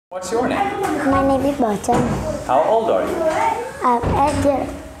What's your name? My name is Bảo Trân. How old are you? I'm 8 years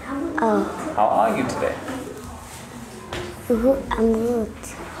old. How are you today? Good, I'm good.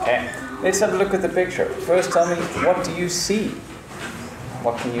 Okay, let's have a look at the picture. First tell me, what do you see?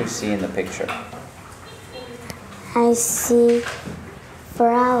 What can you see in the picture? I see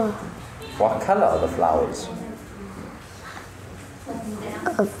flower What color are the flowers?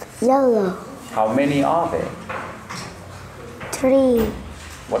 of yellow. How many are there? 3.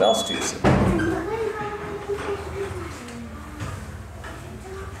 What else do you see?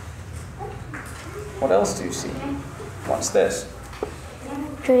 What else do you see? What's this?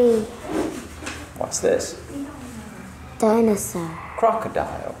 3. What's this? Dinosaur.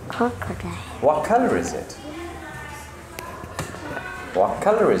 Crocodile. Crocodile. What color is it? What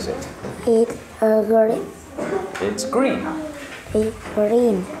color is it? It's a green. It's green. It's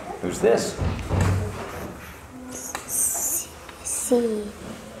green. Who's this? Sea.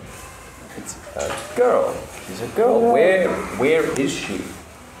 It's a girl. She's a girl. Where is she?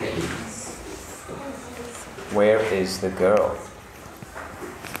 Where is the girl?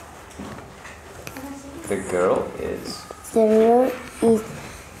 The girl is The girl is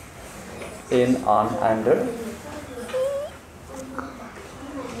in, on, under.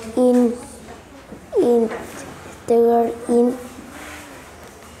 in the girl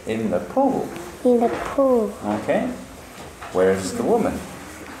In the pool. in the pool. Okay. Where's the woman?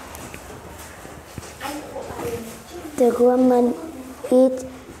 The woman is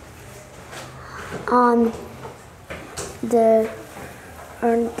on the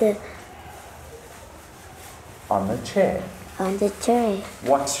On the chair. chair.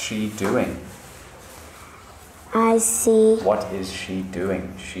 What's she doing? I see What is she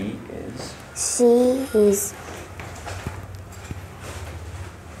doing? She is. she is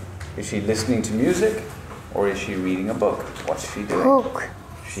Is she listening to music or is she reading a book? What's she doing? book.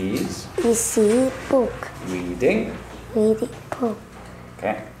 She's Is she book? reading. Reading book.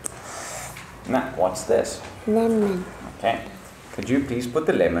 Okay. Now, what's this? Lemon. Okay. Could you please put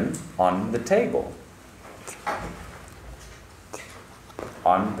the lemon on the table?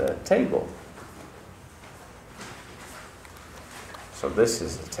 On the table. So this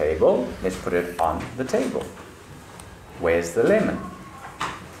is the table. Let's put it on the table. Where's the lemon?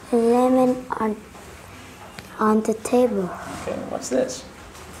 Lemon on the table. Okay, what's this?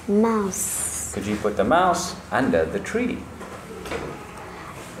 Mouse. Could you put the mouse under the tree?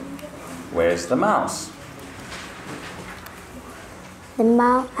 Where's the mouse? The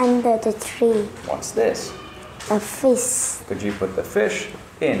mouse under the tree. What's this? A fish. Could you put the fish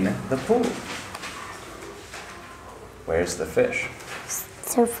in the pool? Where's the fish?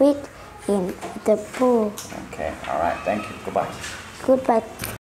 The fish in the pool. Okay, all right, thank you. Goodbye. Goodbye.